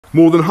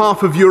More than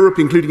half of Europe,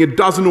 including a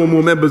dozen or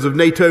more members of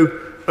NATO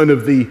and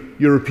of the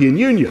European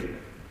Union,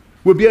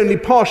 would be only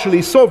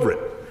partially sovereign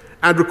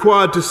and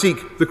required to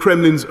seek the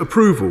Kremlin's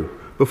approval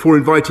before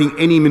inviting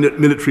any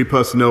military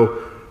personnel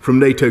from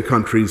NATO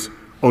countries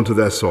onto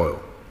their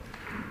soil.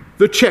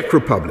 The Czech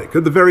Republic,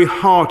 at the very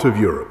heart of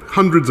Europe,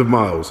 hundreds of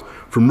miles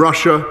from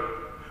Russia,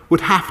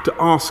 would have to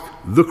ask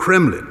the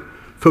Kremlin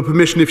for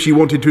permission if she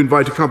wanted to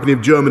invite a company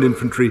of German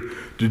infantry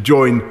to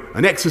join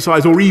an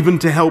exercise or even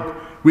to help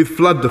with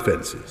flood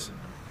defences.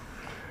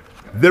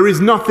 There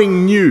is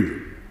nothing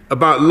new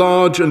about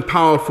large and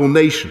powerful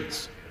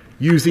nations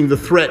using the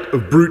threat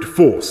of brute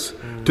force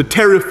to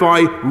terrify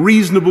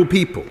reasonable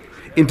people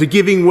into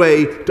giving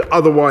way to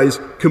otherwise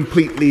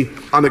completely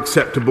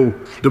unacceptable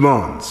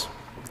demands.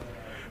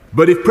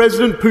 But if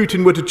President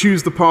Putin were to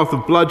choose the path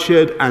of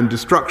bloodshed and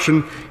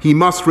destruction, he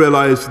must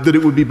realise that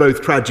it would be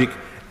both tragic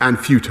and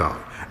futile.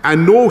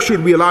 And nor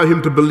should we allow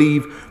him to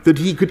believe that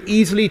he could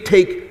easily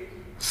take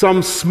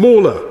some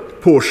smaller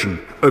portion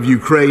of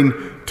Ukraine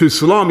to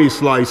salami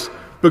slice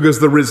because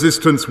the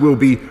resistance will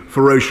be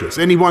ferocious.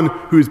 Anyone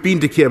who has been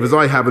to Kiev, as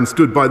I have, and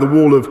stood by the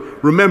Wall of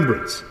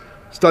Remembrance,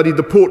 studied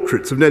the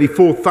portraits of nearly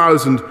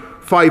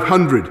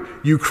 4,500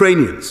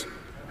 Ukrainians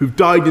who've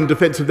died in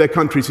defence of their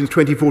country since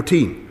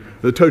 2014.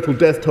 The total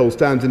death toll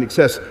stands in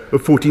excess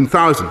of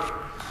 14,000.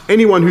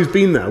 Anyone who's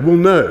been there will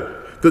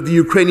know that the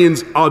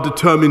Ukrainians are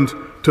determined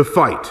to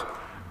fight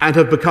and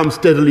have become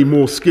steadily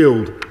more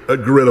skilled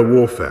at guerrilla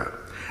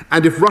warfare.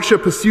 And if Russia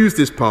pursues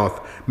this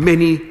path,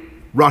 many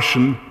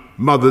Russian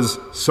mothers'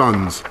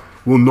 sons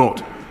will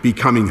not be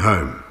coming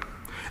home.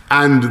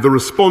 And the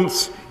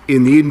response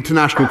in the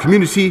international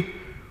community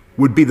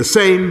would be the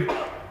same,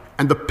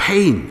 and the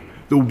pain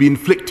that will be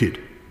inflicted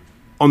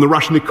on the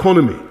Russian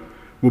economy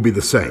will be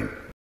the same.